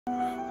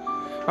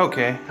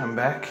Okay, I'm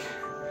back.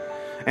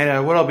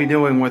 And what I'll be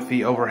doing with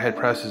the overhead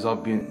press is I'll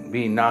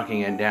be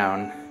knocking it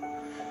down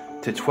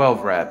to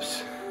 12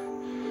 reps.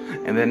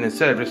 And then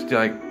instead of just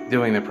like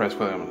doing the press, I'm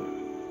going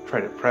to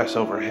try to press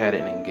overhead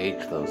and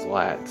engage those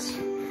lats.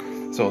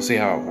 So we'll see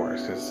how it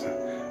works, because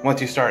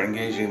once you start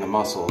engaging the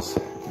muscles,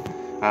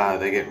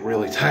 they get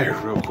really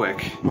tired real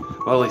quick.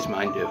 Well, at least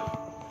mine do.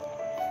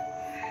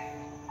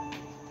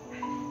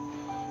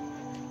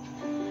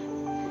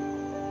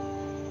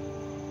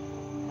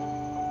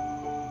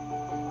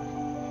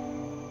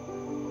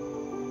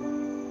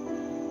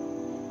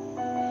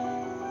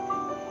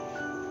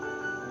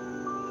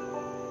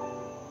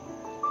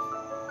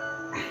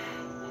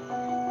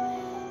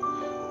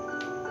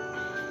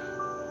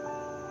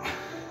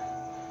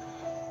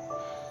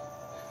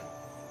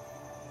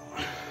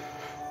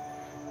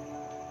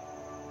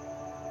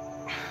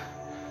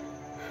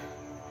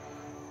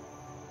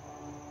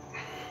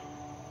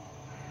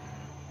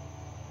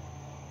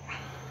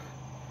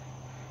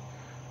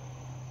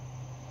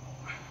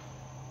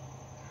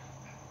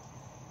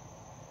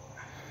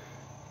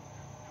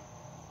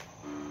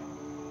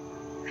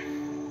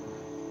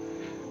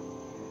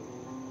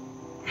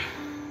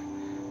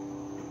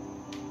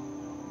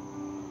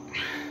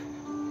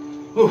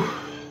 Whew.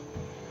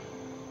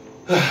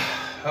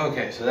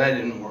 Okay, so that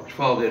didn't work.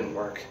 12 didn't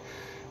work,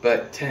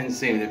 but 10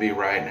 seemed to be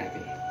right, and I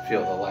can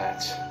feel the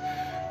lats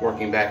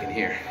working back in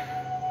here.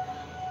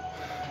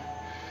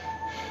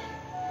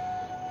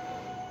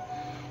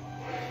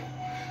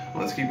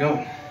 Let's keep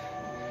going.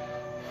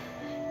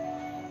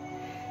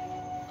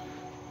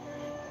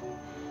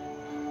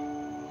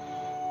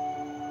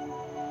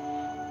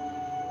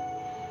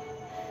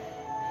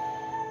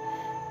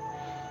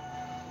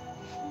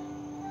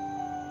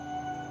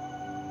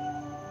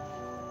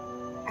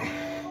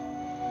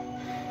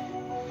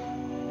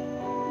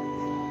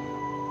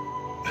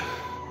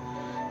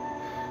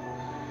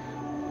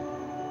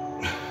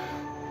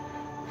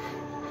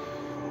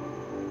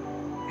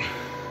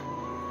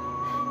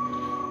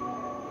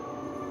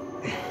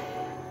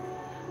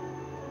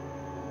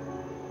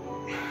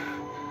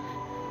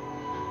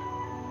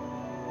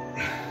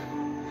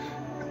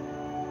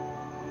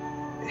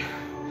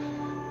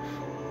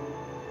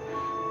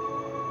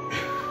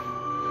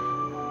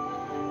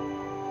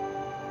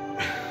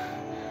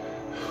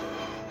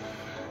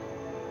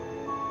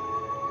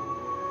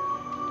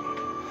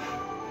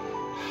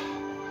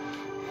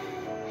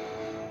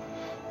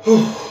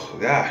 Oh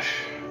gosh,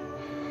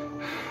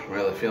 I'm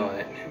really feeling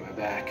it in my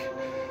back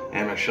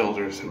and my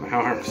shoulders and my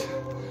arms.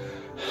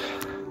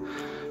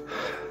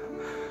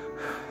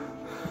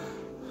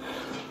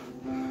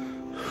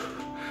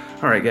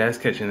 Alright guys,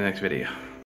 catch you in the next video.